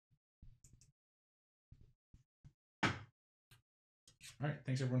All right,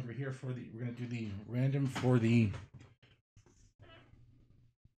 thanks everyone for here for the. We're gonna do the random for the.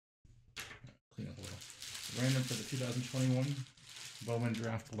 Clean up a little. Random for the 2021 Bowman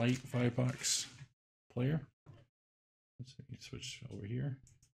Draft Lite 5-box player. Let's switch over here.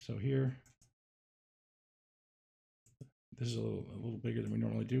 So here, this is a little bigger than we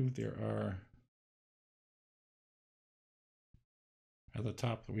normally do. There are at the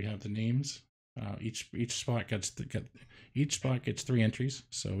top we have the names. Each spot gets each spot gets 3 entries.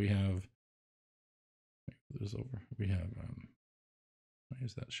 So we have. This over. We have. Why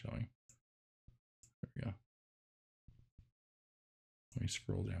is that showing? There we go. Let me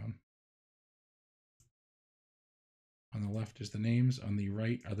scroll down. On the left is the names. On the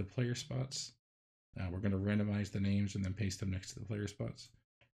right are the player spots. We're going to randomize the names and then paste them next to the player spots.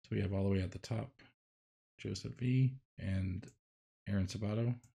 So we have all the way at the top, Joseph V and Aaron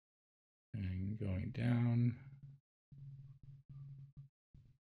Sabato. And going down.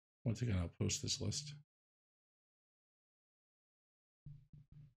 Once again, I'll post this list.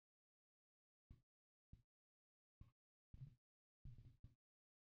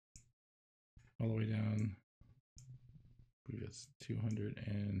 All the way down. I believe it's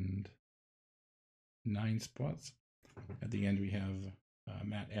 209 spots. At the end, we have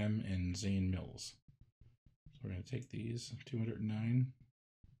Matt M and Zane Mills. So we're going to take these 209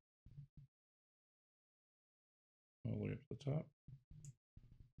 all the way up to the top.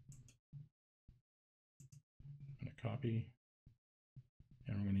 I'm going to copy,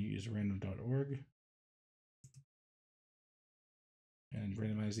 and we're going to use random.org and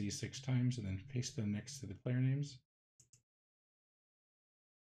randomize these 6 times and then paste them next to the player names.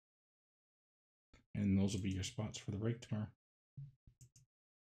 And those will be your spots for the break tomorrow.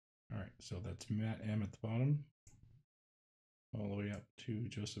 All right, so that's Matt M at the bottom, all the way up to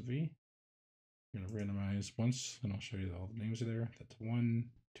Joseph V. I'm going to randomize once, and I'll show you all the names are there. That's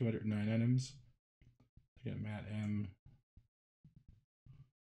 209 items. To get Matt M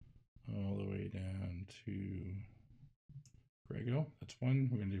all the way down to Grego. That's 1.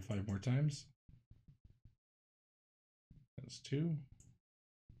 We're going to do 5 more times. That's 2.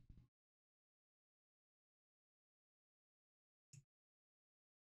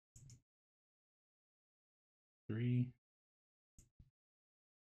 3.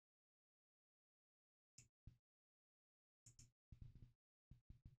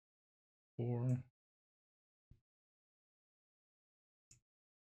 4.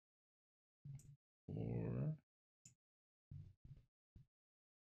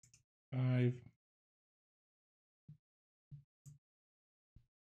 5.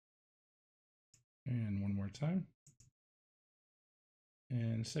 And 1 more time.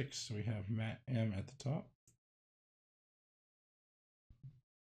 And 6. So we have Matt M at the top.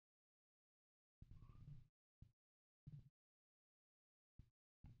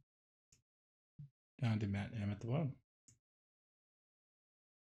 Down to Matt M at the bottom.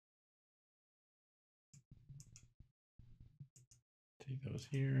 Take those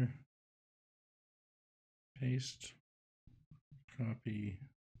here. Paste. Copy.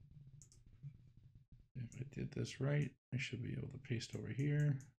 If I did this right, I should be able to paste over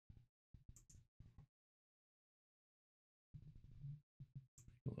here.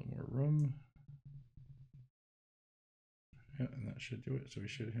 A little more room. Yeah, and that should do it. So we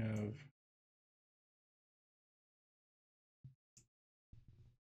should have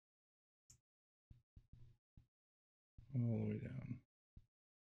all the way down.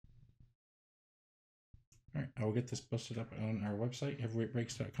 All right, I will get this posted up on our website,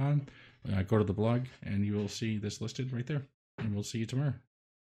 heavyweighttbreaks.com. Go to the blog, and you will see this listed right there. And we'll see you tomorrow.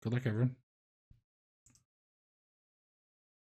 Good luck, everyone.